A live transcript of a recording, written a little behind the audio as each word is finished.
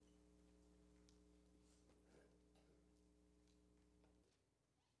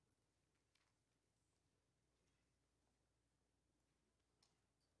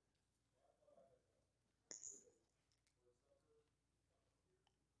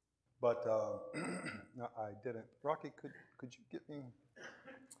but no, I didn't. Rocky, could you get me?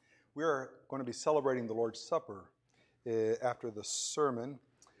 We are going to be celebrating the Lord's Supper after the sermon,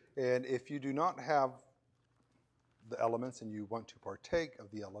 and if you do not have the elements and you want to partake of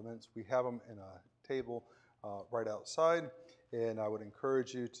the elements, we have them in a table right outside, and I would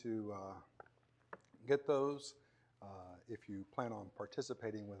encourage you to get those if you plan on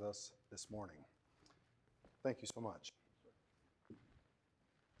participating with us this morning. Thank you so much.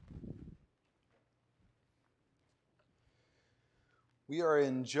 We are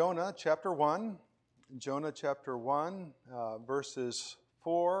in Jonah chapter 1, verses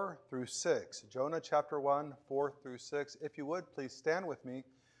 4 through 6. Jonah chapter 1, 4 through 6. If you would, please stand with me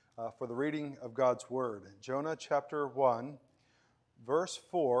for the reading of God's word. Jonah chapter 1, verse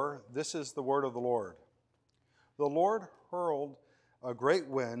 4, this is the word of the Lord. The Lord hurled a great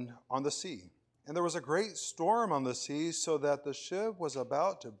wind on the sea, and there was a great storm on the sea, so that the ship was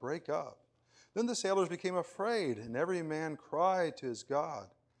about to break up. Then the sailors became afraid, and every man cried to his God.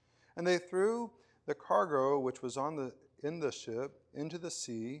 And they threw the cargo which was in the ship into the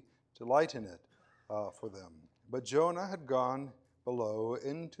sea to lighten it for them. But Jonah had gone below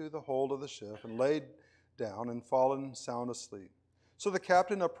into the hold of the ship and laid down and fallen sound asleep. So the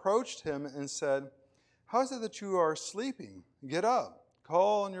captain approached him and said, "How is it that you are sleeping? Get up,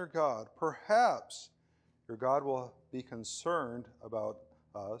 call on your God. Perhaps your God will be concerned about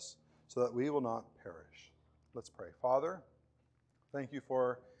us, so that we will not perish." Let's pray. Father, thank you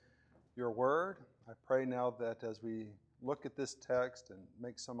for your word. I pray now that as we look at this text and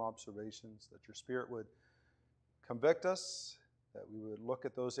make some observations, that your Spirit would convict us, that we would look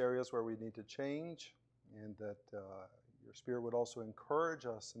at those areas where we need to change, and that your Spirit would also encourage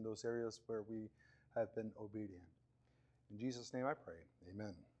us in those areas where we have been obedient. In Jesus' name I pray.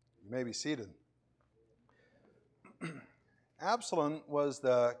 Amen. You may be seated. Absalom was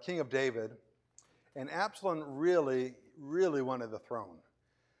the king of David, and Absalom really wanted the throne.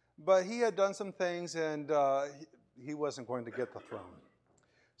 But he had done some things, and he wasn't going to get the throne.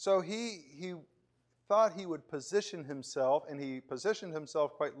 So he thought he would position himself, and he positioned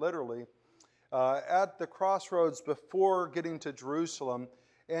himself quite literally, at the crossroads before getting to Jerusalem,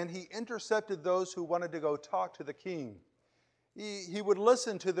 and he intercepted those who wanted to go talk to the king. He would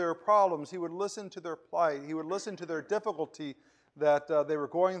listen to their problems. He would listen to their plight. He would listen to their difficulty that they were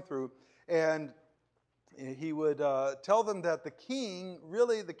going through. And he would tell them that the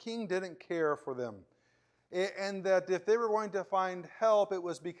king didn't care for them. And that if they were going to find help, it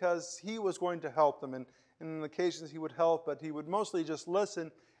was because he was going to help them. And in occasions he would help, but he would mostly just listen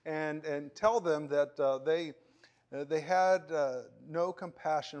and tell them that they had no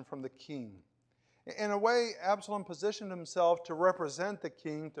compassion from the king. In a way, Absalom positioned himself to represent the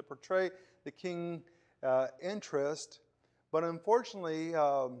king, to portray the king's interest, but unfortunately,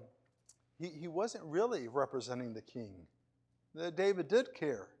 he wasn't really representing the king. David did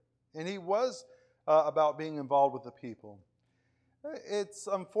care, and he was about being involved with the people. It's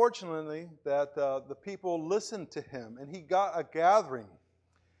unfortunately that the people listened to him, and he got a gathering.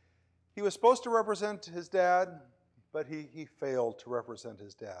 He was supposed to represent his dad, but he failed to represent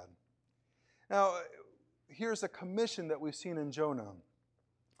his dad. Now, here's a commission that we've seen in Jonah.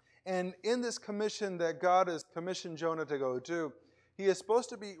 And in this commission that God has commissioned Jonah to go do, he is supposed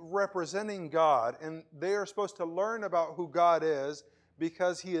to be representing God, and they are supposed to learn about who God is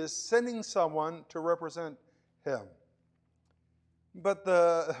because he is sending someone to represent him. But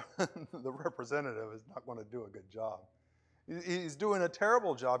the representative is not going to do a good job. He's doing a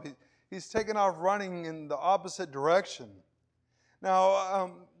terrible job. He's taken off running in the opposite direction.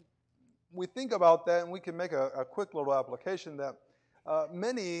 Now, we think about that, and we can make a quick little application that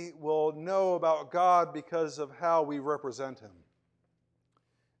many will know about God because of how we represent him.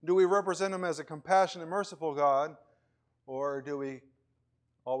 Do we represent him as a compassionate, merciful God, or do we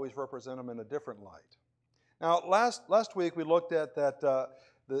always represent him in a different light? Now, last week we looked at that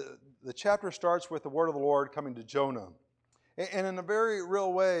the chapter starts with the word of the Lord coming to Jonah. And in a very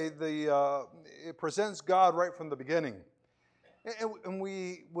real way, it presents God right from the beginning. And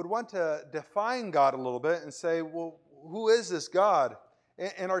we would want to define God a little bit and say, well, who is this God?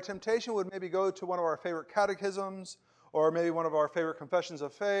 And our temptation would maybe go to one of our favorite catechisms, or maybe one of our favorite confessions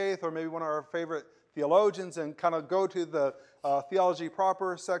of faith, or maybe one of our favorite theologians, and kind of go to the theology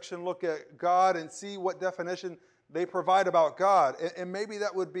proper section, look at God and see what definition they provide about God. And maybe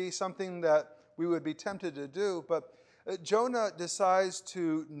that would be something that we would be tempted to do. But Jonah decides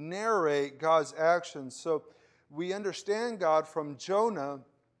to narrate God's actions. So we understand God from Jonah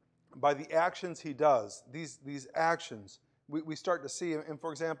by the actions he does, these actions. We start to see him. And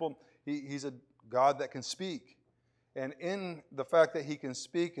for example, he's a God that can speak. And in the fact that he can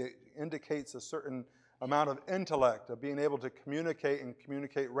speak, it indicates a certain amount of intellect, of being able to communicate and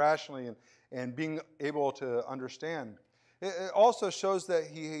communicate rationally and being able to understand. It also shows that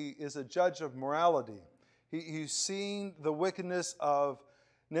he is a judge of morality. He's seen the wickedness of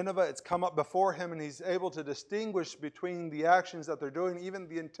Nineveh. It's come up before him, and he's able to distinguish between the actions that they're doing, even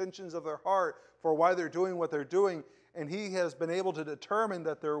the intentions of their heart for why they're doing what they're doing. And he has been able to determine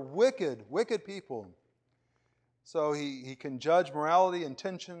that they're wicked people. So he can judge morality,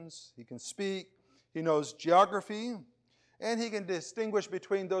 intentions, he can speak, he knows geography, and he can distinguish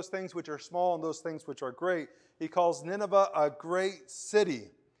between those things which are small and those things which are great. He calls Nineveh a great city.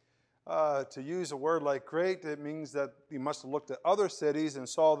 To use a word like great, it means that he must have looked at other cities and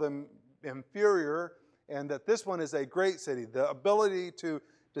saw them inferior, and that this one is a great city. The ability to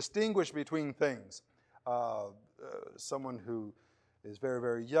distinguish between things. Someone who is very,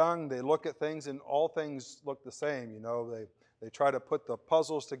 very young, they look at things and all things look the same. They try to put the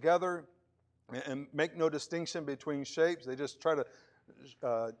puzzles together and make no distinction between shapes. They just try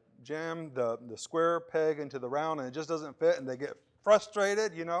to jam the square peg into the round, and it just doesn't fit, and they get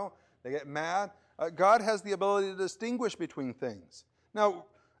frustrated, they get mad. God has the ability to distinguish between things. Now,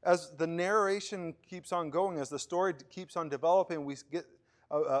 as the narration keeps on going, as the story keeps on developing, we get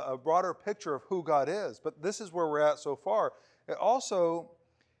a broader picture of who God is. But this is where we're at so far. It also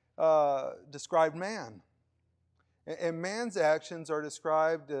described man. And man's actions are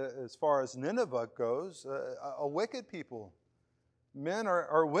described, as far as Nineveh goes, a wicked people. Men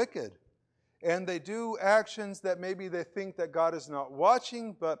are wicked. And they do actions that maybe they think that God is not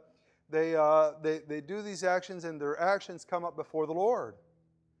watching, but they do these actions, and their actions come up before the Lord.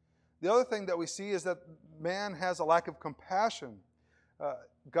 The other thing that we see is that man has a lack of compassion.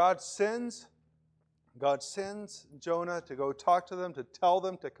 God sends Jonah to go talk to them, to tell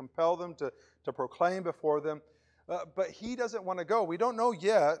them, to compel them, to proclaim before them. But he doesn't want to go. We don't know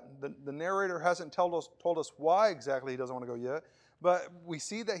yet. The narrator hasn't told us why exactly he doesn't want to go yet. But we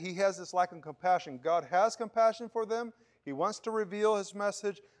see that he has this lack of compassion. God has compassion for them. He wants to reveal his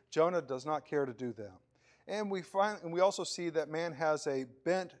message. Jonah does not care to do that. And we also see that man has a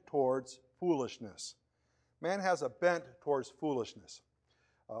bent towards foolishness. Man has a bent towards foolishness.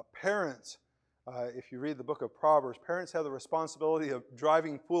 Parents, if you read the book of Proverbs, parents have the responsibility of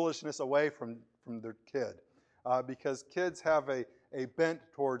driving foolishness away from their kid. Because kids have a bent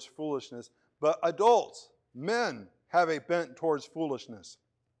towards foolishness. But adults, men, have a bent towards foolishness.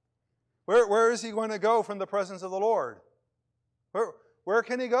 Where is he going to go from the presence of the Lord? Where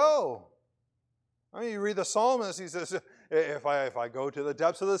can he go? I mean, you read the psalmist, he says, if I go to the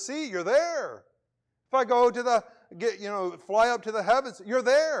depths of the sea, you're there. If I go to fly up to the heavens, you're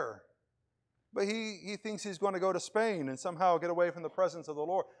there. But he thinks he's going to go to Spain and somehow get away from the presence of the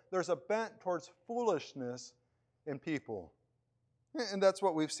Lord. There's a bent towards foolishness in people. And that's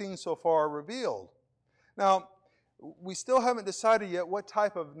what we've seen so far revealed. Now, we still haven't decided yet what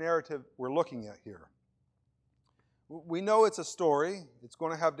type of narrative we're looking at here. We know it's a story. It's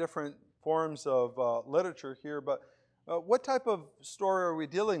going to have different forms of literature here, but what type of story are we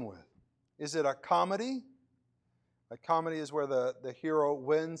dealing with? Is it a comedy? A comedy is where the hero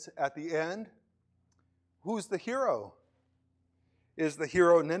wins at the end. Who's the hero? Is the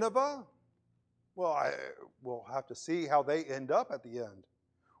hero Nineveh? Well, we'll have to see how they end up at the end.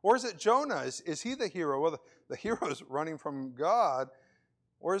 Or is it Jonah? Is he the hero? Well, the hero is running from God.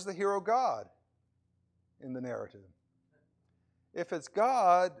 Or is the hero God in the narrative? If it's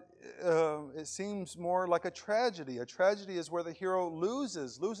God, it seems more like a tragedy. A tragedy is where the hero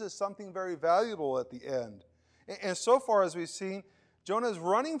loses something very valuable at the end. And so far as we've seen, Jonah is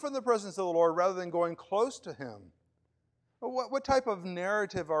running from the presence of the Lord rather than going close to him. What type of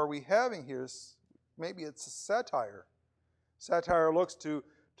narrative are we having here? Maybe it's a satire. Satire looks to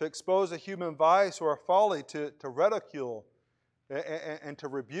expose a human vice or a folly, to ridicule and to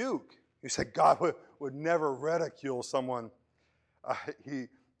rebuke. You say God would never ridicule someone.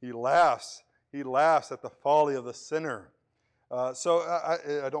 He laughs. He laughs at the folly of the sinner. So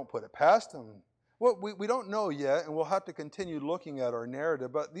I don't put it past him. Well, we don't know yet, and we'll have to continue looking at our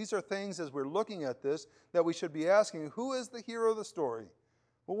narrative. But these are things, as we're looking at this, that we should be asking, who is the hero of the story?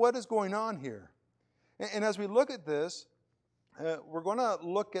 Well, what is going on here? And as we look at this, we're going to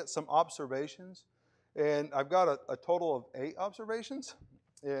look at some observations. And I've got a total of 8 observations.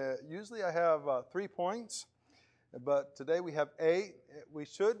 Usually I have 3 points, but today we have 8. We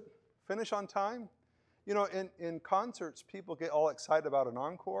should finish on time. You know, in concerts, people get all excited about an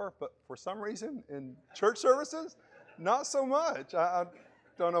encore, but for some reason, in church services, not so much. I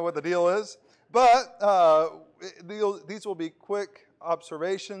don't know what the deal is. But these will be quick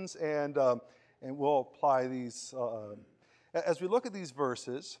observations, and and we'll apply these. As we look at these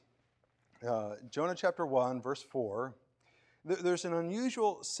verses, Jonah chapter 1, verse 4, there's an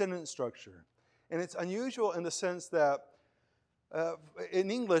unusual sentence structure. And it's unusual in the sense that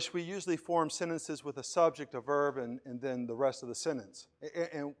in English, we usually form sentences with a subject, a verb, and then the rest of the sentence.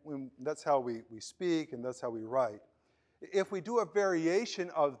 And that's how we speak, and that's how we write. If we do a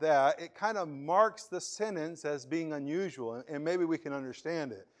variation of that, it kind of marks the sentence as being unusual, and maybe we can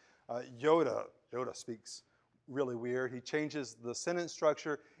understand it. Yoda speaks really weird. He changes the sentence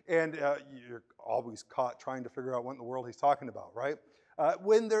structure, and you're always caught trying to figure out what in the world he's talking about, right?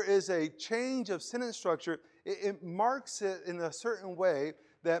 When there is a change of sentence structure, it marks it in a certain way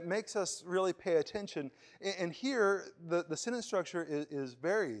that makes us really pay attention. And here, the sentence structure is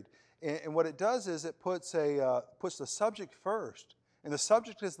varied. And what it does is it puts the subject first. And the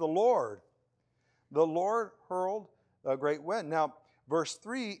subject is the Lord. The Lord hurled a great wind. Now, verse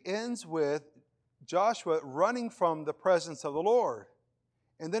 3 ends with Joshua running from the presence of the Lord.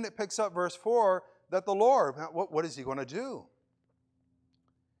 And then it picks up verse 4 that the Lord, what is he going to do?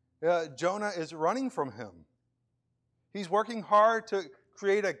 Jonah is running from him. He's working hard to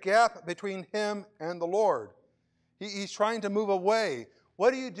create a gap between him and the Lord. He's trying to move away.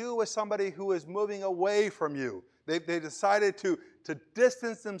 What do you do with somebody who is moving away from you? They decided to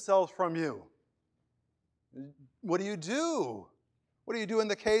distance themselves from you. What do you do? What do you do in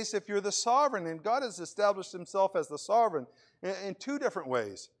the case if you're the sovereign? And God has established himself as the sovereign in two different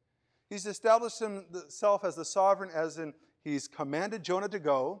ways. He's established himself as the sovereign as in he's commanded Jonah to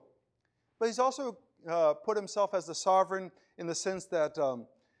go, but he's also put himself as the sovereign in the sense that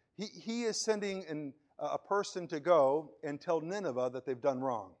he is sending a person to go and tell Nineveh that they've done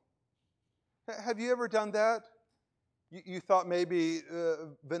wrong. Have you ever done that? You thought maybe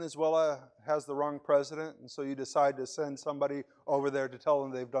Venezuela has the wrong president, and so you decide to send somebody over there to tell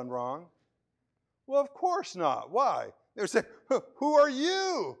them they've done wrong? Well, of course not. Why? They're saying, who are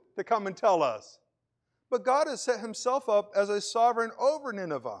you to come and tell us? But God has set himself up as a sovereign over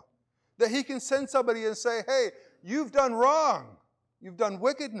Nineveh, that he can send somebody and say, hey, you've done wrong. You've done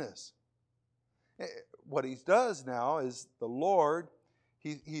wickedness. What he does now is the Lord,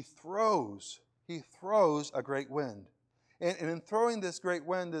 he throws a great wind. And in throwing this great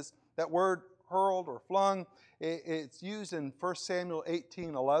wind, that word hurled or flung, it's used in 1 Samuel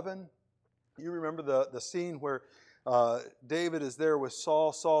 18:11. You remember the scene where David is there with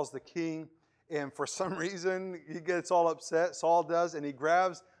Saul. Saul's the king. And for some reason, he gets all upset. Saul does, and he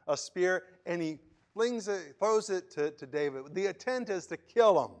grabs a spear and he throws it to David. The intent is to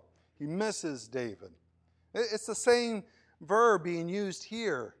kill him. He misses David. It's the same verb being used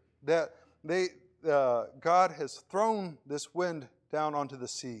here, that God has thrown this wind down onto the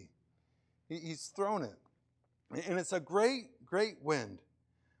sea. He's thrown it. And it's a great, great wind.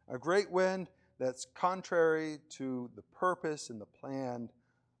 A great wind that's contrary to the purpose and the plan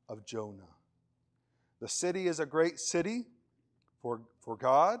of Jonah. The city is a great city for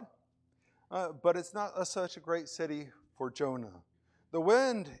God, but it's not such a great city for Jonah. The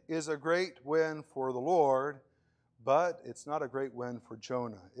wind is a great wind for the Lord, but it's not a great wind for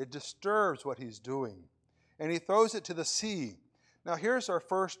Jonah. It disturbs what he's doing, and he throws it to the sea. Now, here's our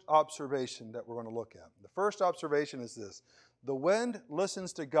first observation that we're going to look at. The first observation is this: the wind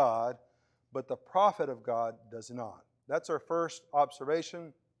listens to God, but the prophet of God does not. That's our first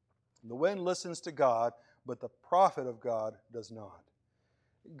observation. The wind listens to God, but the prophet of God does not.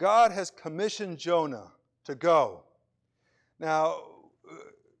 God has commissioned Jonah to go. Now,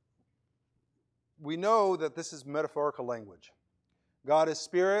 we know that this is metaphorical language. God is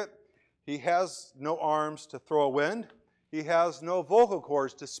spirit. He has no arms to throw a wind. He has no vocal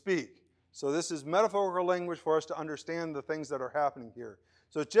cords to speak. So this is metaphorical language for us to understand the things that are happening here.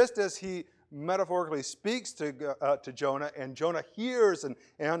 So just as he metaphorically speaks to Jonah, and Jonah hears and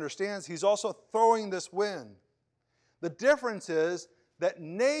understands, he's also throwing this wind. The difference is that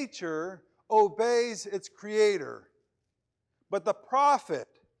nature obeys its creator. But the prophet,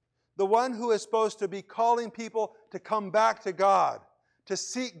 the one who is supposed to be calling people to come back to God, to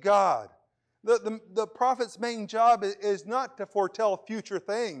seek God, the prophet's main job is not to foretell future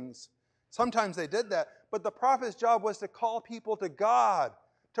things. Sometimes they did that. But the prophet's job was to call people to God,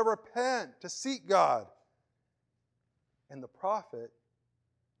 to repent, to seek God. And the prophet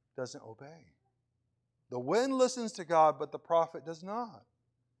doesn't obey. The wind listens to God, but the prophet does not.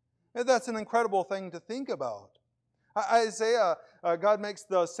 And that's an incredible thing to think about. Isaiah, God makes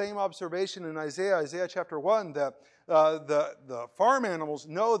the same observation in Isaiah chapter 1, that the farm animals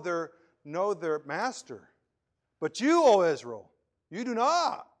know their master. But you, O Israel, you do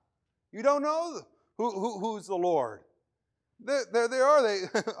not. You don't know who's the Lord. There they are.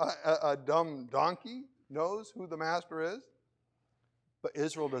 A dumb donkey knows who the master is, but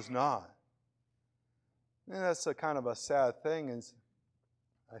Israel does not. And that's a kind of a sad thing, as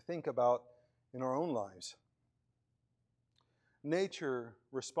I think about in our own lives. Nature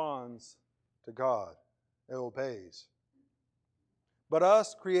responds to God. It obeys. But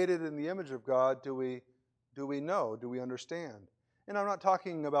us, created in the image of God, do we know? Do we understand? And I'm not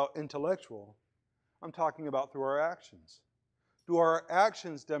talking about intellectual. I'm talking about through our actions. Do our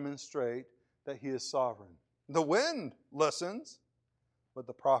actions demonstrate that He is sovereign? The wind listens, but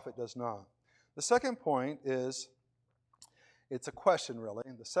the prophet does not. The second point is, it's a question really.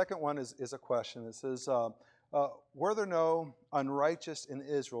 The second one is a question. It says, were there no unrighteous in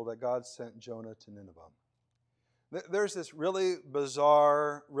Israel that God sent Jonah to Nineveh? There's this really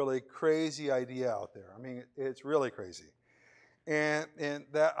bizarre, really crazy idea out there. I mean, it's really crazy. And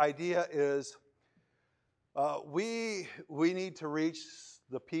that idea is we need to reach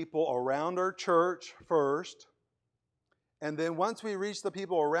the people around our church first. And then once we reach the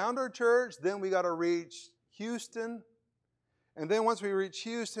people around our church, then we got to reach Houston. And then once we reach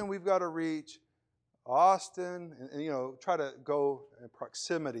Houston, we've got to reach Austin. And try to go in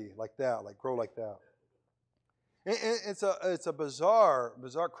proximity like that, like grow like that. And it's a bizarre,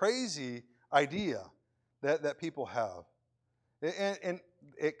 crazy idea that people have. And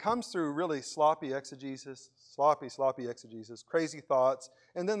it comes through really sloppy exegesis, crazy thoughts,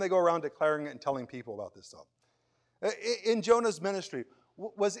 and then they go around declaring it and telling people about this stuff. In Jonah's ministry,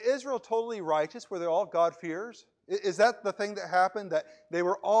 was Israel totally righteous? Were they all God-fearers? Is that the thing that happened? That they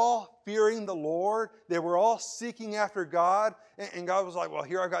were all fearing the Lord? They were all seeking after God? And God was like, well,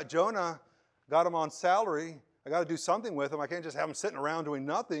 here I got Jonah, got him on salary. I got to do something with him. I can't just have him sitting around doing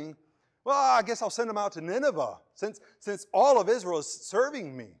nothing. Well, I guess I'll send him out to Nineveh, since all of Israel is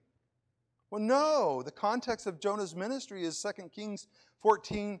serving me. Well, no. The context of Jonah's ministry is 2 Kings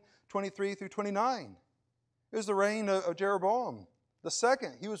 14, 23 through 29. It was the reign of Jeroboam the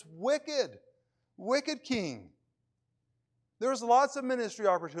second. He was wicked king. There was lots of ministry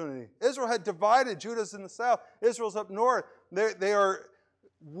opportunity. Israel had divided. Judah's in the south. Israel's up north. They are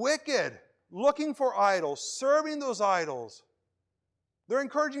wicked, looking for idols, serving those idols. They're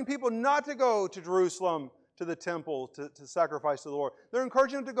encouraging people not to go to Jerusalem, to the temple, to sacrifice to the Lord. They're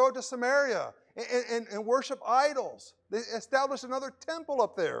encouraging them to go to Samaria and worship idols. They established another temple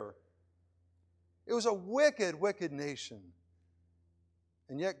up there. It was a wicked, wicked nation.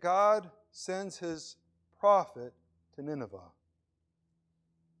 And yet God sends His prophet to Nineveh.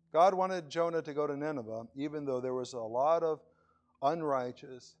 God wanted Jonah to go to Nineveh, even though there was a lot of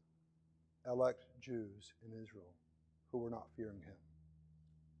unrighteous elect Jews in Israel who were not fearing Him.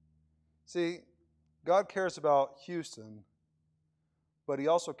 See, God cares about Houston, but He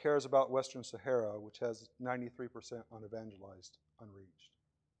also cares about Western Sahara, which has 93% unevangelized, unreached.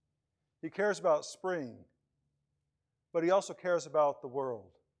 He cares about Spring, but He also cares about the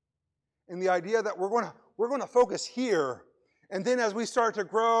world. And the idea that we're going to focus here, and then as we start to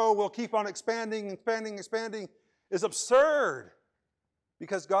grow, we'll keep on expanding is absurd,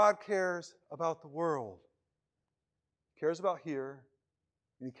 because God cares about the world. He cares about here,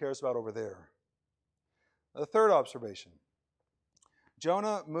 and He cares about over there. The third observation.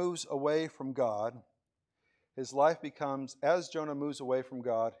 Jonah moves away from God. As Jonah moves away from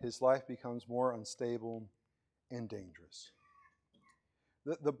God, his life becomes more unstable and dangerous.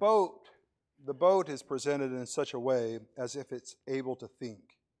 The boat is presented in such a way as if it's able to think.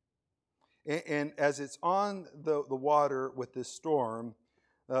 And as it's on the water with this storm,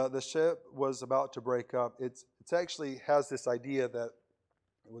 the ship was about to break up. It actually has this idea that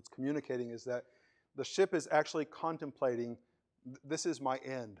what's communicating is that the ship is actually contemplating, this is my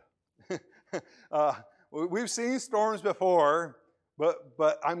end. We've seen storms before,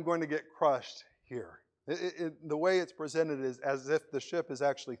 but I'm going to get crushed here. The way it's presented is as if the ship is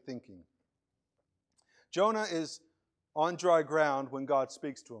actually thinking. Jonah is on dry ground when God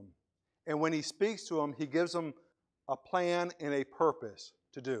speaks to him. And when He speaks to him, He gives him a plan and a purpose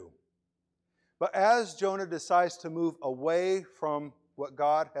to do. But as Jonah decides to move away from what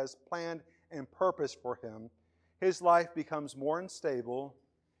God has planned and purposed for him, his life becomes more unstable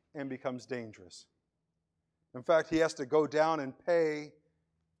and becomes dangerous. In fact, he has to go down and pay,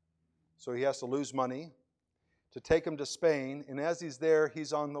 so he has to lose money, to take him to Spain. And as he's there,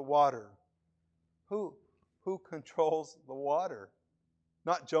 he's on the water. Who controls the water?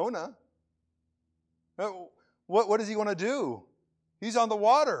 Not Jonah. What does he want to do? He's on the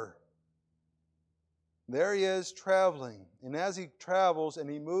water. There he is traveling. And as he travels and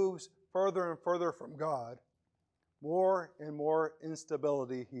he moves further and further from God, more and more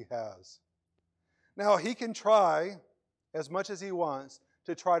instability he has. Now, he can try as much as he wants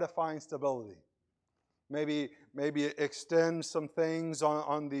to try to find stability. Maybe extend some things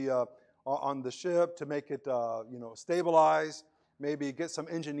on the ship to make it stabilize. Maybe get some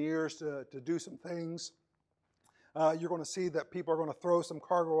engineers to do some things. You're going to see that people are going to throw some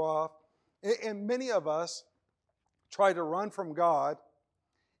cargo off. And many of us try to run from God,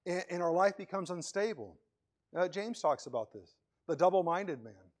 and our life becomes unstable. James talks about this. The double-minded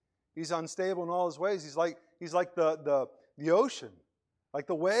man. He's unstable in all his ways. He's like the ocean, like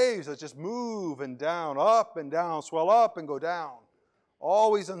the waves that just move and down, up and down, swell up and go down.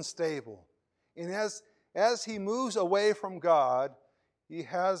 Always unstable. And as he moves away from God, he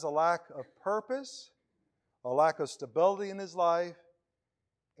has a lack of purpose, a lack of stability in his life,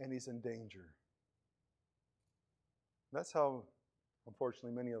 and he's in danger. That's how,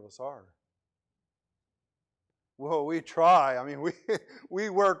 unfortunately, many of us are. Well, we try. I mean, we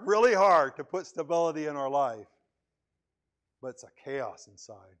work really hard to put stability in our life, but it's a chaos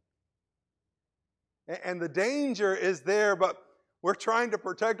inside. And the danger is there, but we're trying to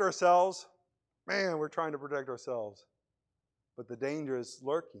protect ourselves. Man, we're trying to protect ourselves. But the danger is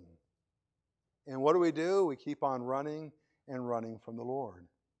lurking. And what do? We keep on running and running from the Lord.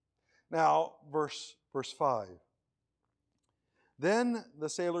 Now, verse 5. Then the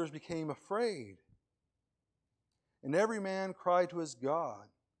sailors became afraid, and every man cried to his God.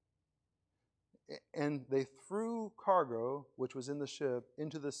 And they threw cargo, which was in the ship,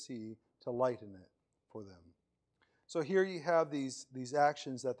 into the sea to lighten it for them. So here you have these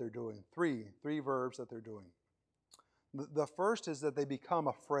actions that they're doing. Three verbs that they're doing. The first is that they become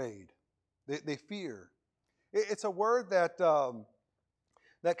afraid. They fear. It's a word that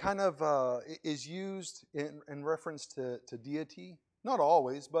kind of is used in reference to deity. Not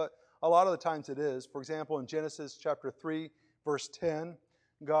always, but a lot of the times it is. For example, in Genesis chapter 3, verse 10,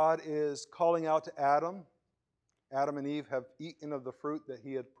 God is calling out to Adam. Adam and Eve have eaten of the fruit that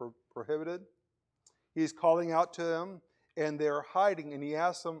he had prohibited. He's calling out to them, and they're hiding, and he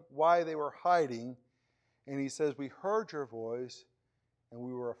asks them why they were hiding, and he says, "We heard your voice, and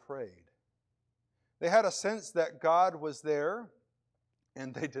we were afraid." They had a sense that God was there,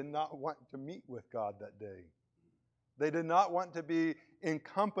 and they did not want to meet with God that day. They did not want to be in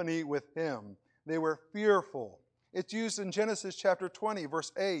company with him. They were fearful. It's used in Genesis chapter 20,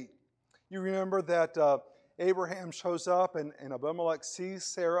 verse 8. You remember that Abraham shows up and Abimelech sees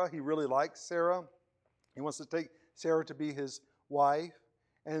Sarah. He really likes Sarah. He wants to take Sarah to be his wife.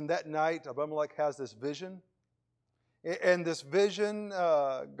 And that night, Abimelech has this vision. And this vision,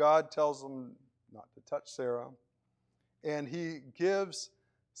 God tells him not to touch Sarah. And he gives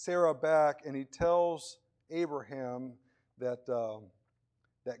Sarah back, and he tells Abraham that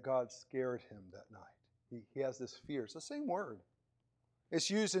God scared him that night. He has this fear. It's the same word. It's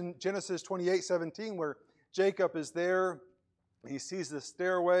used in Genesis 28:17, where Jacob is there. He sees the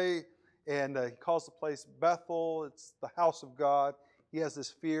stairway, and he calls the place Bethel. It's the house of God. He has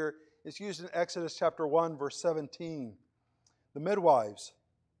this fear. It's used in Exodus chapter 1, verse 17. The midwives,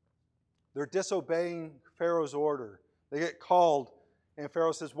 they're disobeying Pharaoh's order. They get called, and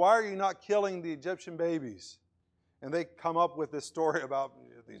Pharaoh says, "Why are you not killing the Egyptian babies?" And they come up with this story about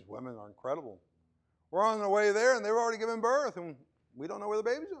these women are incredible. We're on the way there, and they've already given birth, and we don't know where the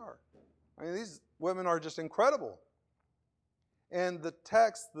babies are. I mean, these women are just incredible. And the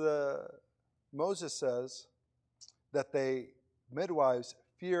text, Moses says that midwives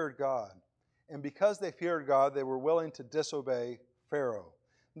feared God. And because they feared God, they were willing to disobey Pharaoh.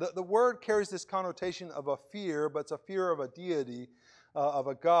 The word carries this connotation of a fear, but it's a fear of a deity, of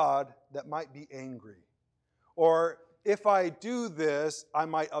a God that might be angry. Or if I do this, I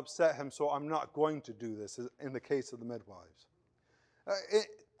might upset him, so I'm not going to do this, in the case of the midwives.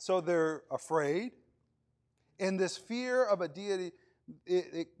 So they're afraid. And this fear of a deity,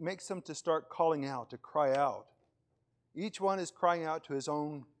 it makes them to start calling out, to cry out. Each one is crying out to his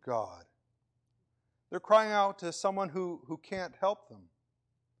own God. They're crying out to someone who can't help them,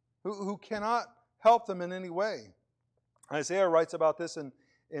 who cannot help them in any way. Isaiah writes about this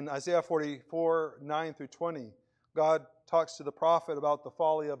in Isaiah 44, 9 through 20. God talks to the prophet about the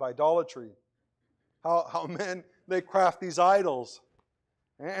folly of idolatry. How men, they craft these idols.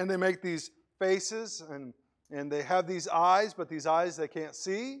 And they make these faces, and they have these eyes, but these eyes they can't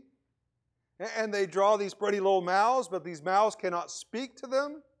see. And they draw these pretty little mouths, but these mouths cannot speak to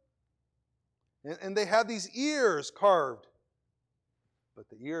them. And they have these ears carved, but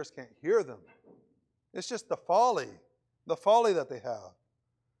the ears can't hear them. It's just the folly that they have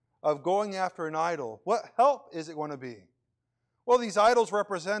of going after an idol. What help is it going to be? Well, these idols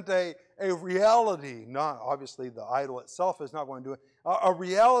represent a reality. Not obviously the idol itself is not going to do it. A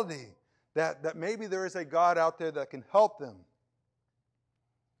reality that maybe there is a God out there that can help them.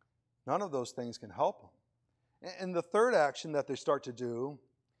 None of those things can help them. And the third action that they start to do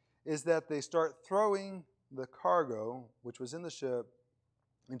is that they start throwing the cargo, which was in the ship,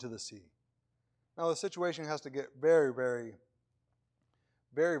 into the sea. Now the situation has to get very, very,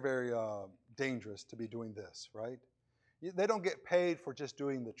 very, very dangerous to be doing this, right? They don't get paid for just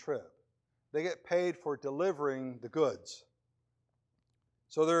doing the trip. They get paid for delivering the goods.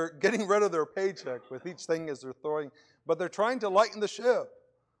 So they're getting rid of their paycheck with each thing as they're throwing, but they're trying to lighten the ship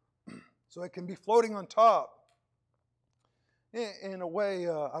so it can be floating on top. In a way,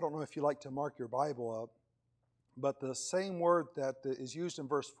 I don't know if you like to mark your Bible up, but the same word that is used in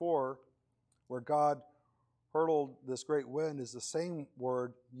verse 4, where God hurled this great wind, is the same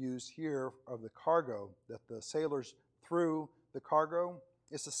word used here of the cargo, that the sailors threw the cargo.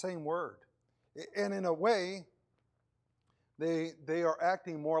 It's the same word. And in a way, they are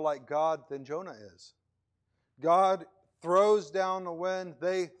acting more like God than Jonah is. God throws down the wind,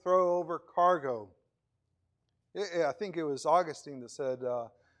 they throw over cargo. I think it was Augustine that said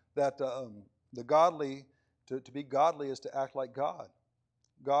that the godly, to be godly is to act like God.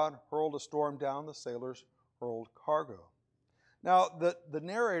 God hurled a storm down, the sailors hurled cargo. Now, the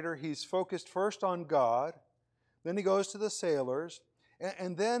narrator, he's focused first on God, then he goes to the sailors,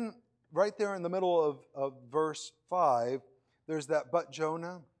 and then right there in the middle of verse 5, there's that but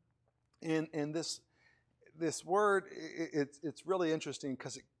Jonah. And this word, it's really interesting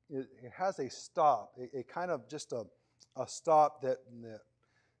because it has a stop, a kind of just a stop that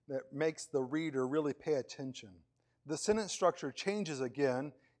makes the reader really pay attention. The sentence structure changes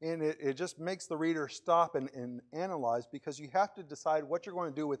again, and it just makes the reader stop and analyze, because you have to decide what you're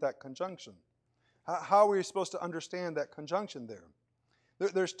going to do with that conjunction. How are you supposed to understand that conjunction there?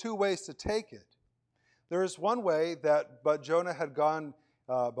 There's two ways to take it. There is one way that, but Jonah had gone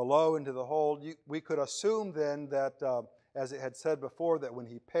below into the hold. We could assume then that, as it had said before, that when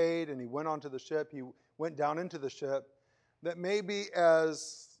he paid and he went onto the ship, he went down into the ship, that maybe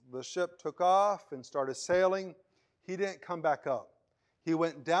as the ship took off and started sailing, he didn't come back up. He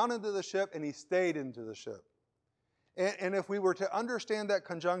went down into the ship and he stayed into the ship. And if we were to understand that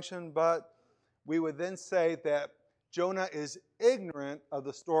conjunction, but we would then say that Jonah is ignorant of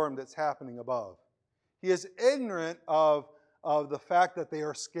the storm that's happening above. He is ignorant of the fact that they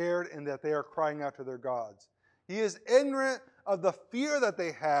are scared and that they are crying out to their gods. He is ignorant of the fear that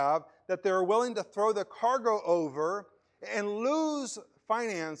they have, that they're willing to throw the cargo over and lose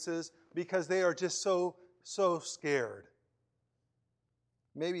finances because they are just so scared.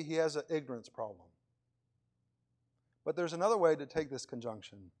 Maybe he has an ignorance problem. But there's another way to take this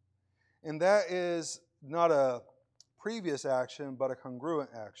conjunction, and that is not a previous action, but a congruent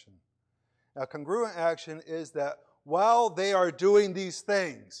action. A congruent action is that while they are doing these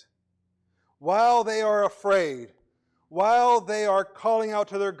things, while they are afraid, while they are calling out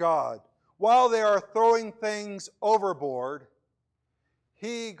to their God, while they are throwing things overboard,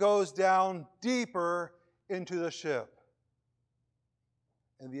 he goes down deeper into the ship.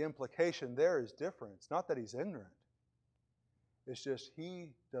 And the implication there is different. It's not that he's ignorant. It's just he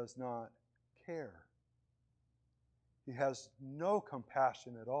does not care. He has no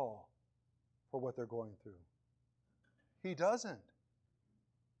compassion at all for what they're going through. He doesn't.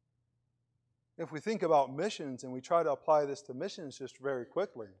 If we think about missions and we try to apply this to missions just very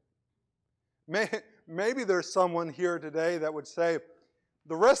quickly, maybe there's someone here today that would say,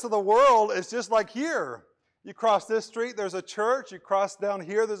 the rest of the world is just like here. You cross this street, there's a church. You cross down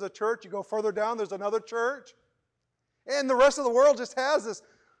here, there's a church. You go further down, there's another church. And the rest of the world just has this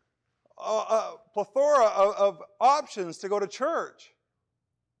plethora of options to go to church.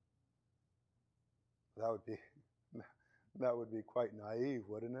 That would be quite naive,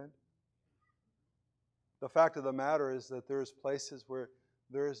 wouldn't it? The fact of the matter is that there's places where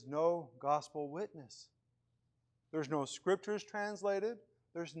there is no gospel witness. There's no scriptures translated.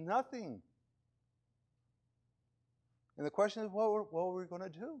 There's nothing. And the question is, what are we going to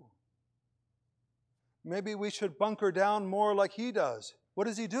do? Maybe we should bunker down more like he does. What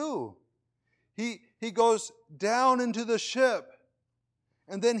does he do? He goes down into the ship,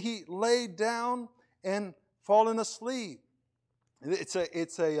 and then he laid down and fallen asleep. It's an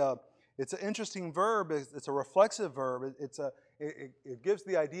interesting verb. It's a reflexive verb. It gives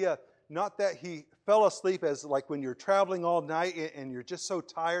the idea not that he fell asleep as like when you're traveling all night and you're just so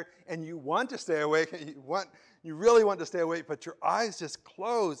tired and you want to stay awake. You really want to stay awake, but your eyes just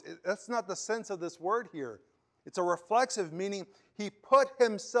close. That's not the sense of this word here. It's a reflexive, meaning he put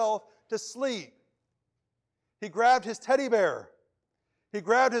himself to sleep. He grabbed his teddy bear. He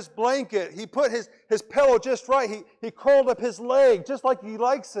grabbed his blanket. He put his pillow just right. He curled up his leg just like he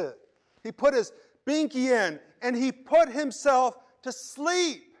likes it. He put his binky in, and he put himself to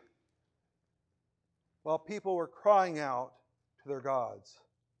sleep while people were crying out to their gods.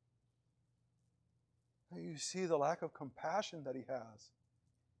 You see the lack of compassion that he has.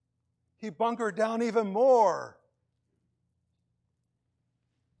 He bunkered down even more.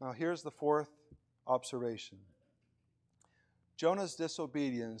 Now here's the fourth observation. Jonah's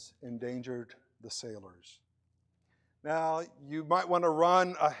disobedience endangered the sailors. Now, you might want to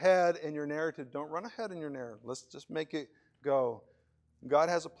run ahead in your narrative. Don't run ahead in your narrative. Let's just make it go. God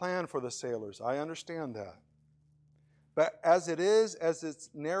has a plan for the sailors. I understand that. But as it's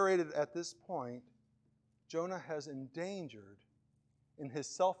narrated at this point, Jonah has endangered, in his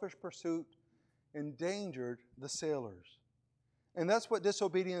selfish pursuit, endangered the sailors. And that's what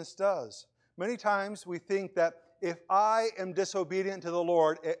disobedience does. Many times we think that if I am disobedient to the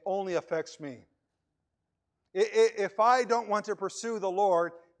Lord, it only affects me. If I don't want to pursue the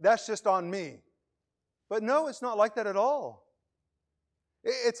Lord, that's just on me. But no, it's not like that at all.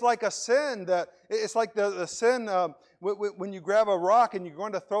 It's like a sin it's like the sin when you grab a rock and you're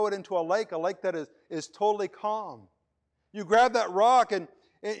going to throw it into a lake that is totally calm. You grab that rock and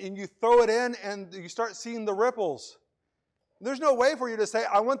you throw it in and you start seeing the ripples. There's no way for you to say,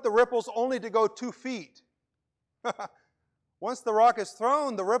 I want the ripples only to go 2 feet. Once the rock is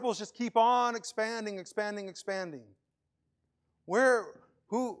thrown, the ripples just keep on expanding.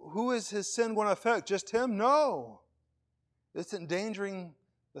 Who is his sin going to affect? Just him? No. It's endangering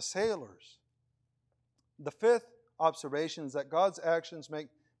the sailors. The fifth observation is that God's actions make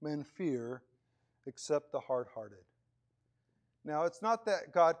men fear except the hard-hearted. Now, it's not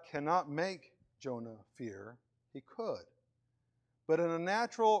that God cannot make Jonah fear. He could. But in a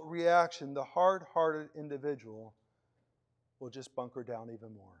natural reaction, the hard-hearted individual will just bunker down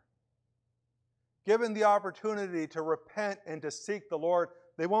even more. Given the opportunity to repent and to seek the Lord,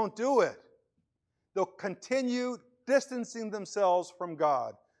 they won't do it. They'll continue distancing themselves from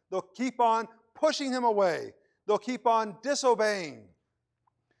God. They'll keep on pushing Him away. They'll keep on disobeying.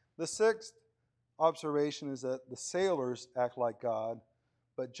 The sixth observation is that the sailors act like God,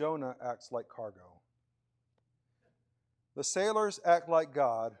 but Jonah acts like cargo. The sailors act like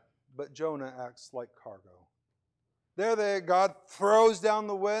God, but Jonah acts like cargo. God throws down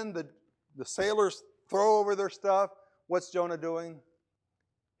the wind. The sailors throw over their stuff. What's Jonah doing?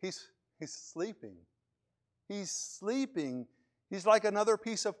 He's sleeping. He's sleeping. He's like another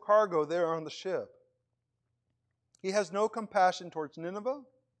piece of cargo there on the ship. He has no compassion towards Nineveh.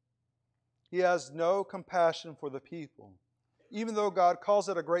 He has no compassion for the people. Even though God calls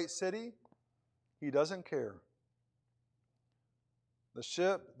it a great city, he doesn't care. The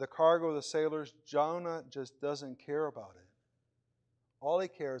ship, the cargo, the sailors, Jonah just doesn't care about it. All he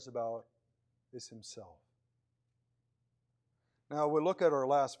cares about is himself. Now we'll look at our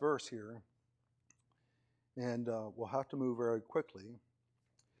last verse here, and we'll have to move very quickly.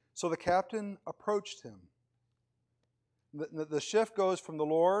 So the captain approached him. The shift goes from the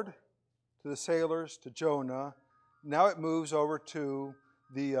Lord to the sailors to Jonah. Now it moves over to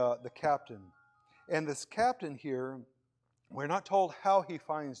the captain. And this captain here, we're not told how he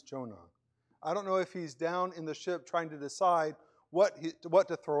finds Jonah. I don't know if he's down in the ship trying to decide what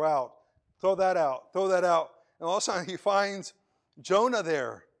to throw out. Throw that out. And all of a sudden he finds Jonah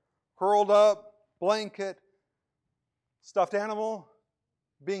there, curled up, blanket, stuffed animal,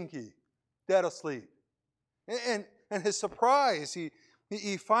 binky, dead asleep. And his surprise,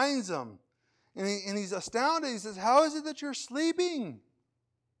 he finds him. And he's astounded. He says, how is it that you're sleeping?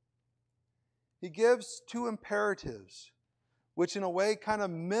 He gives 2 imperatives, which in a way kind of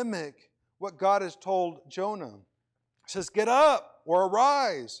mimic what God has told Jonah. He says, get up or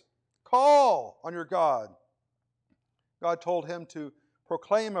arise, call on your God. God told him to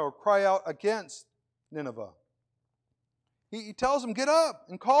proclaim or cry out against Nineveh. He tells him, get up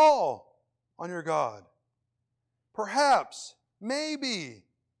and call on your God. Perhaps, maybe,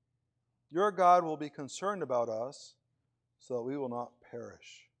 your God will be concerned about us so that we will not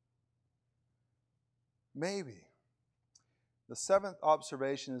perish. Maybe. The 7th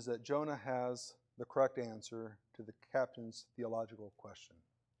observation is that Jonah has the correct answer to the captain's theological question.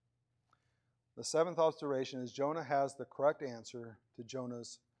 The 7th observation is Jonah has the correct answer to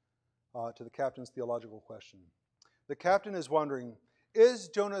the captain's theological question. The captain is wondering, is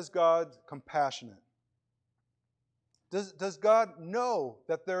Jonah's God compassionate? Does God know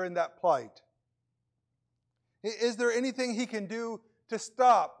that they're in that plight? Is there anything he can do to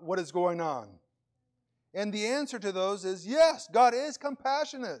stop what is going on? And the answer to those is yes, God is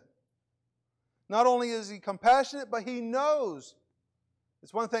compassionate. Not only is he compassionate, but he knows.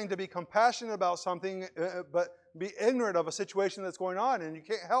 It's one thing to be compassionate about something, but be ignorant of a situation that's going on, and you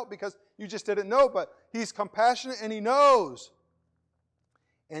can't help because you just didn't know, but He's compassionate and He knows.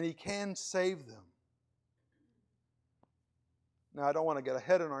 And He can save them. Now, I don't want to get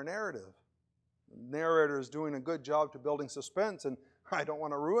ahead in our narrative. The narrator is doing a good job to building suspense, and I don't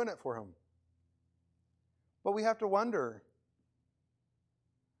want to ruin it for him. But we have to wonder,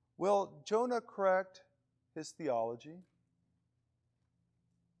 will Jonah correct his theology?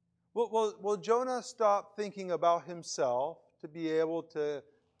 Will Jonah stop thinking about himself to be able to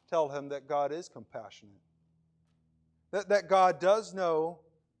tell him that God is compassionate? That God does know,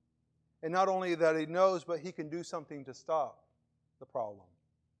 and not only that He knows, but He can do something to stop the problem.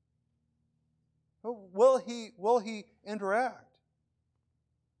 Will he interact?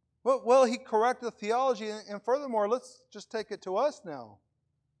 Will He correct the theology? And furthermore, let's just take it to us now.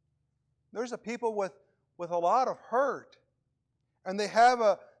 There's a people with a lot of hurt, and they have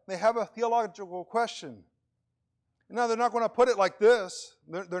a theological question. Now, they're not going to put it like this.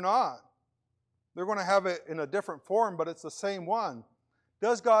 They're not. They're going to have it in a different form, but it's the same one.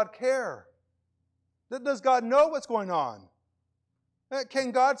 Does God care? Does God know what's going on?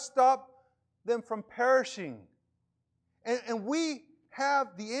 Can God stop them from perishing? And we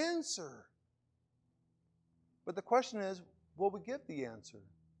have the answer. But the question is, will we give the answer?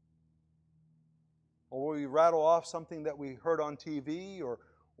 Or will we rattle off something that we heard on TV,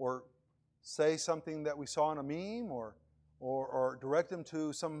 or say something that we saw in a meme, or direct them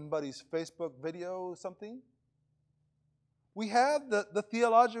to somebody's Facebook video or something? We have the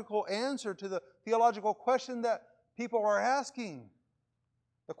theological answer to the theological question that people are asking.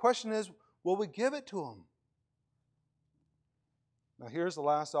 The question is, will we give it to them? Now here's the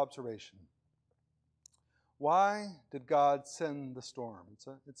last observation. Why did God send the storm?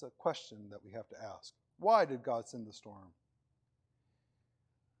 It's a question that we have to ask. Why did God send the storm?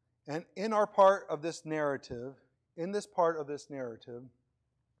 And in this part of this narrative,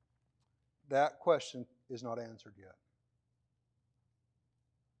 that question is not answered yet.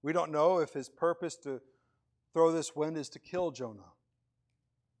 We don't know if His purpose to throw this wind is to kill Jonah.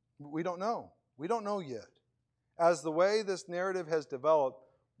 We don't know. We don't know yet. As the way this narrative has developed,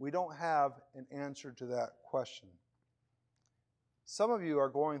 we don't have an answer to that question. Some of you are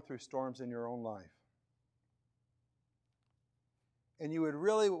going through storms in your own life. And you would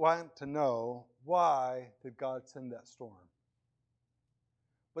really want to know, why did God send that storm?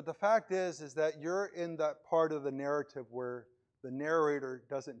 But the fact is that you're in that part of the narrative where the narrator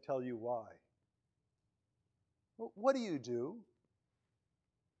doesn't tell you why. What do?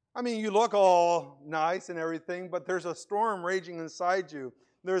 I mean, you look all nice and everything, but there's a storm raging inside you.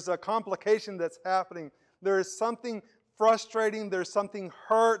 There's a complication that's happening. There's something frustrating. There's something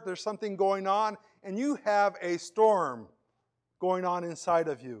hurt. There's something going on. And you have a storm going on inside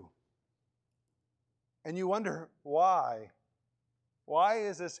of you. And you wonder, why? Why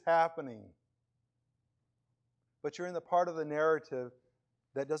is this happening? But you're in the part of the narrative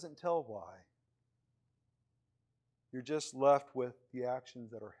that doesn't tell why. You're just left with the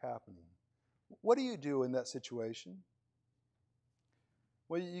actions that are happening. What do you do in that situation?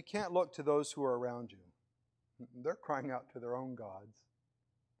 Well, you can't look to those who are around you. They're crying out to their own gods.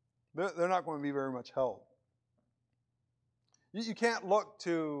 They're not going to be very much help. You can't look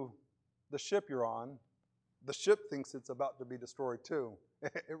to the ship you're on. The ship thinks it's about to be destroyed too.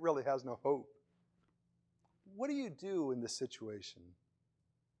 It really has no hope. What do you do in this situation?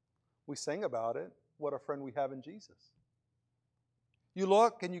 We sing about it. What a friend we have in Jesus. You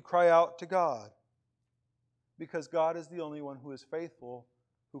look and you cry out to God, because God is the only one who is faithful,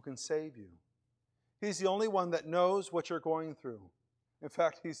 who can save you. He's the only one that knows what you're going through. In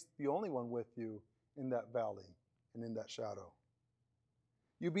fact, He's the only one with you in that valley and in that shadow.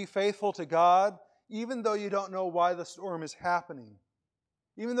 You be faithful to God, even though you don't know why the storm is happening.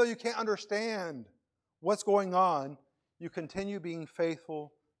 Even though you can't understand what's going on, you continue being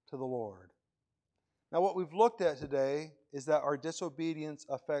faithful to the Lord. Now, what we've looked at today is that our disobedience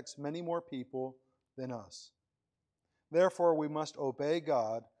affects many more people than us. Therefore, we must obey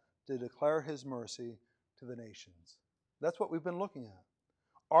God to declare His mercy to the nations. That's what we've been looking at.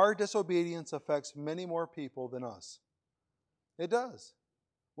 Our disobedience affects many more people than us. It does.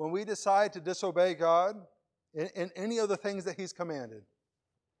 When we decide to disobey God in any of the things that He's commanded,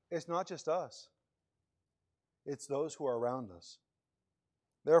 it's not just us. It's those who are around us.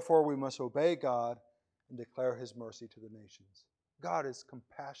 Therefore, we must obey God and declare His mercy to the nations. God is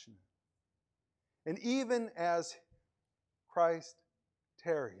compassionate. And even as Christ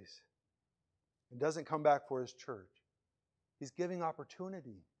tarries and doesn't come back for His church, He's giving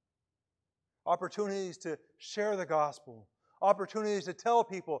opportunities to share the gospel, opportunities to tell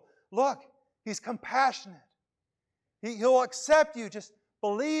people, look, He's compassionate. He'll accept you. Just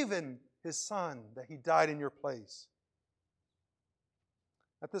believe in His Son, that He died in your place.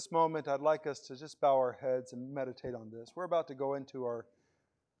 At this moment, I'd like us to just bow our heads and meditate on this. We're about to go into our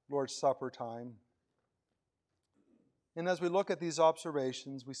Lord's Supper time. And as we look at these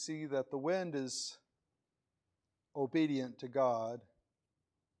observations, we see that the wind is obedient to God,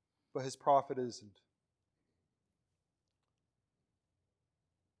 but his prophet isn't.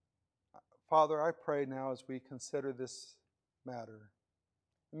 Father, I pray now as we consider this matter.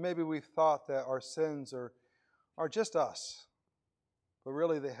 Maybe we've thought that our sins are just us, but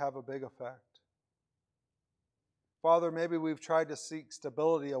really they have a big effect. Father, maybe we've tried to seek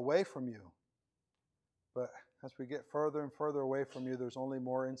stability away from you, but as we get further and further away from you, there's only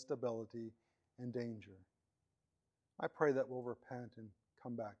more instability and danger. I pray that we'll repent and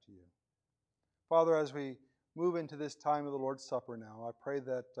come back to you. Father, as we move into this time of the Lord's Supper now, I pray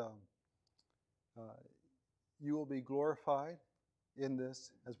that you will be glorified in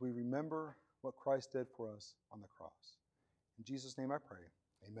this as we remember what Christ did for us on the cross. In Jesus' name I pray.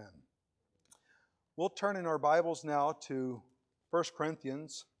 Amen. We'll turn in our Bibles now to 1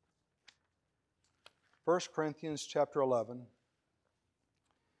 Corinthians. 1 Corinthians chapter 11.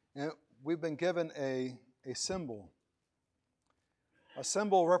 And we've been given a symbol. A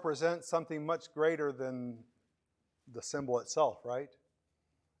symbol represents something much greater than the symbol itself, right?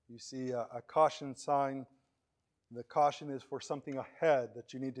 You see a caution sign. The caution is for something ahead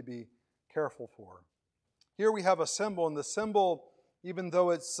that you need to be careful for. Here we have a symbol, and the symbol, even though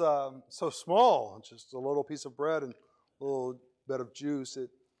it's so small, it's just a little piece of bread and a little bit of juice, it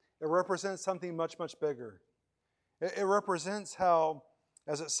represents something much, much bigger. It represents how,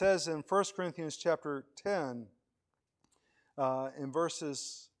 as it says in 1 Corinthians chapter 10, in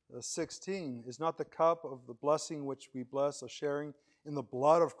verses 16, is not the cup of the blessing which we bless a sharing in the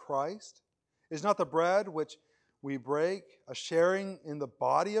blood of Christ? Is not the bread which we break a sharing in the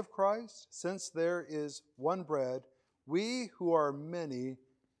body of Christ? Since there is one bread, we who are many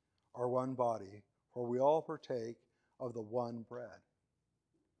are one body, for we all partake of the one bread.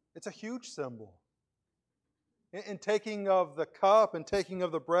 It's a huge symbol. In taking of the cup and taking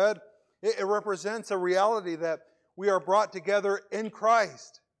of the bread, it represents a reality that we are brought together in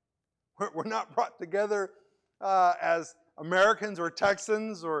Christ. We're not brought together as Americans or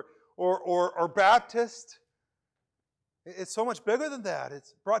Texans or Baptists. It's so much bigger than that.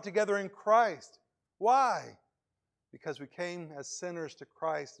 It's brought together in Christ. Why? Because we came as sinners to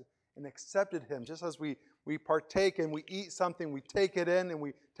Christ and accepted Him. Just as we partake and we eat something, we take it in and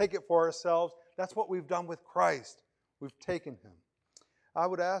we take it for ourselves. That's what we've done with Christ. We've taken Him. I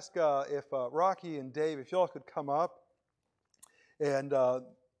would ask if Rocky and Dave, if y'all could come up, and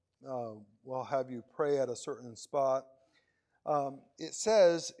we'll have you pray at a certain spot. It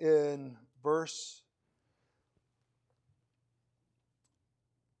says in verse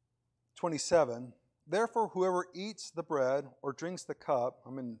 27, therefore whoever eats the bread or drinks the cup,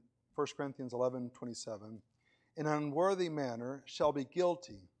 I'm in 1 Corinthians 11:27, in an unworthy manner shall be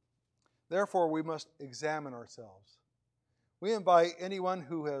guilty. Therefore we must examine ourselves. We invite anyone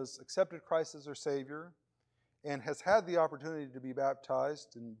who has accepted Christ as their Savior and has had the opportunity to be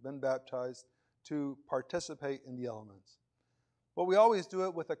baptized and been baptized to participate in the elements. But we always do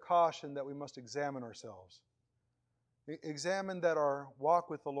it with a caution that we must examine ourselves. Examine that our walk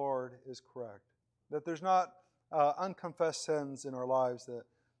with the Lord is correct, that there's not unconfessed sins in our lives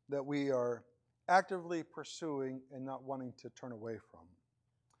that we are actively pursuing and not wanting to turn away from.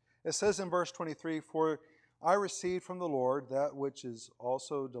 It says in verse 23, for I received from the Lord that which is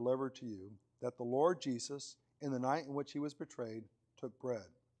also delivered to you, that the Lord Jesus, in the night in which He was betrayed, took bread.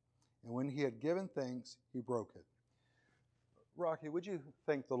 And when He had given thanks, He broke it. Rocky, would you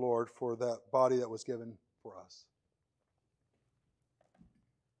thank the Lord for that body that was given for us?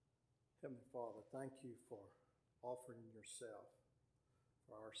 Heavenly Father, thank you for offering yourself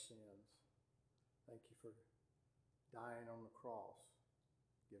for our sins. Thank you for dying on the cross,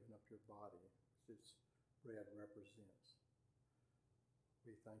 giving up your body. This bread represents.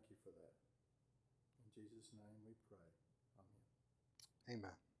 We thank you for that. In Jesus' name we pray. Amen.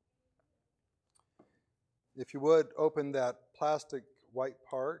 Amen. If you would, open that plastic white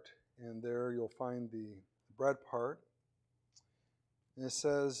part, and there you'll find the bread part. And it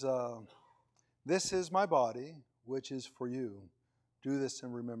says, this is my body, which is for you. Do this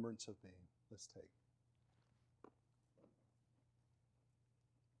in remembrance of me. Let's take.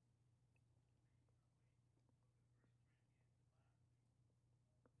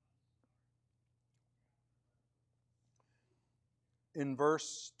 In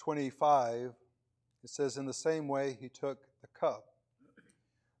verse 25, it says, in the same way He took the cup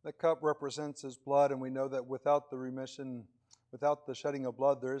The cup represents his blood, and we know that without the shedding of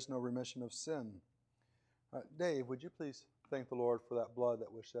blood, there is no remission of sin. Dave, would you please thank the Lord for that blood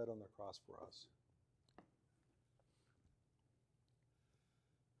that was shed on the cross for us?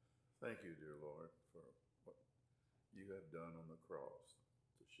 Thank you, dear Lord, for what you have done on the cross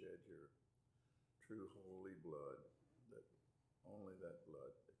to shed your true holy blood, that only that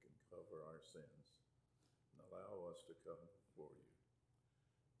blood that can cover our sins and allow us to come before you.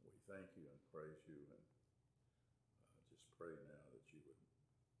 We thank you and praise you, and just pray now that you would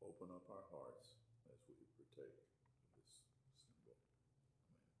open up our hearts as we partake of this symbol.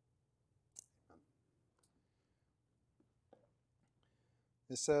 Amen.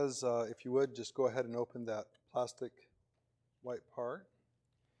 It says, if you would, just go ahead and open that plastic white part.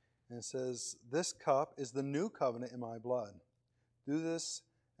 And it says, "This cup is the new covenant in my blood. Do this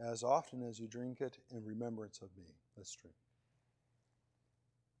as often as you drink it in remembrance of me." Let's drink.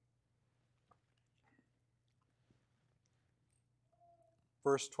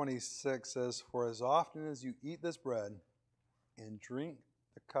 Verse 26 says, "For as often as you eat this bread and drink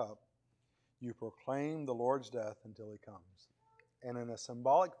the cup, you proclaim the Lord's death until he comes." And in a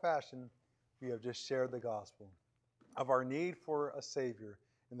symbolic fashion, we have just shared the gospel of our need for a Savior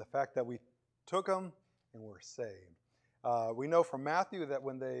and the fact that we took him and were saved. We know from Matthew that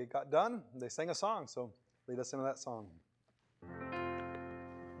when they got done, they sang a song. So lead us into that song.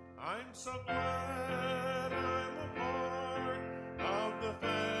 I'm so glad